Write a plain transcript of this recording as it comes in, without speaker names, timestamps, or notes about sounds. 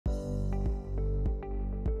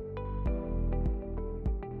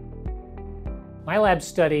My lab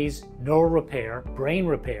studies neural repair, brain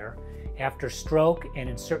repair, after stroke and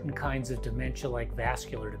in certain kinds of dementia like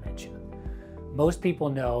vascular dementia. Most people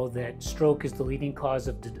know that stroke is the leading cause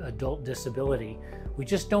of adult disability. We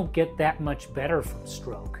just don't get that much better from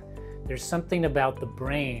stroke. There's something about the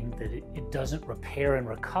brain that it doesn't repair and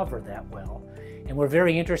recover that well, and we're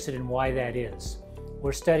very interested in why that is.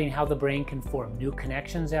 We're studying how the brain can form new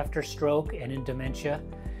connections after stroke and in dementia,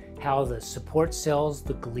 how the support cells,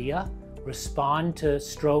 the glia, respond to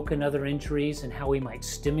stroke and other injuries, and how we might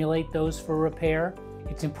stimulate those for repair.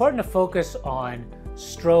 It's important to focus on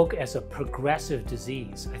stroke as a progressive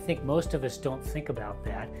disease. I think most of us don't think about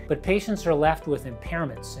that, but patients are left with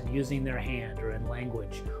impairments in using their hand or in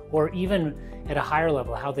language, or even at a higher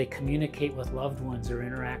level, how they communicate with loved ones or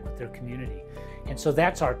interact with their community. And so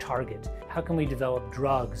that's our target. How can we develop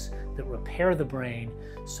drugs that repair the brain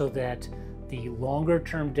so that the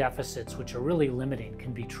longer-term deficits, which are really limiting,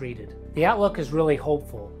 can be treated? The outlook is really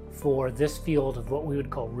hopeful for this field of what we would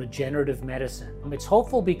call regenerative medicine. It's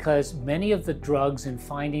hopeful because many of the drugs and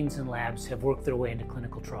findings in labs have worked their way into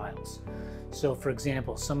clinical trials. So for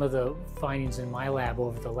example, some of the findings in my lab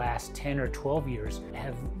over the last 10 or 12 years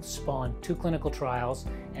have spawned 2 clinical trials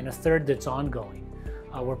and a third that's ongoing.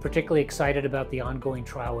 We're particularly excited about the ongoing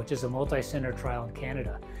trial, which is a multi-center trial in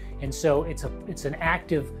Canada. And so it's an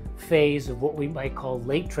active phase of what we might call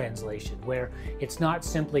late translation, where it's not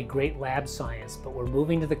simply great lab science, but we're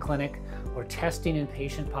moving to the clinic, we're testing in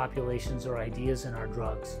patient populations or ideas in our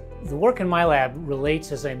drugs. The work in my lab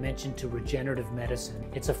relates, as I mentioned, to regenerative medicine.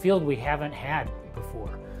 It's a field we haven't had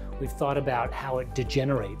before. We've thought about how it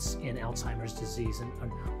degenerates in Alzheimer's disease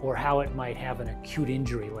or how it might have an acute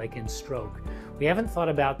injury like in stroke. We haven't thought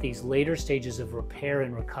about these later stages of repair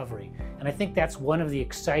and recovery. And I think that's one of the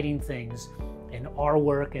exciting things in our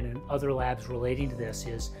work and in other labs relating to this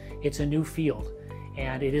is it's a new field.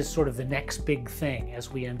 And it is sort of the next big thing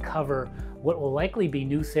as we uncover what will likely be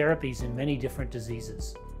new therapies in many different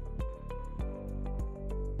diseases.